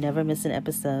so you never miss an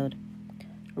episode.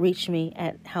 Reach me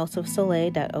at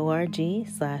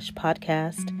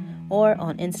houseofsoleil.org/podcast or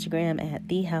on Instagram at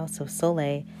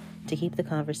thehouseofsoleil to keep the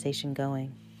conversation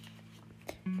going.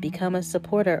 Become a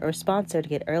supporter or sponsor to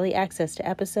get early access to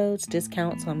episodes,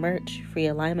 discounts on merch, free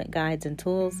alignment guides and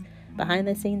tools,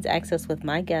 behind-the-scenes access with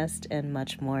my guest, and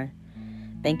much more.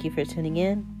 Thank you for tuning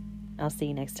in. I'll see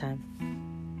you next time.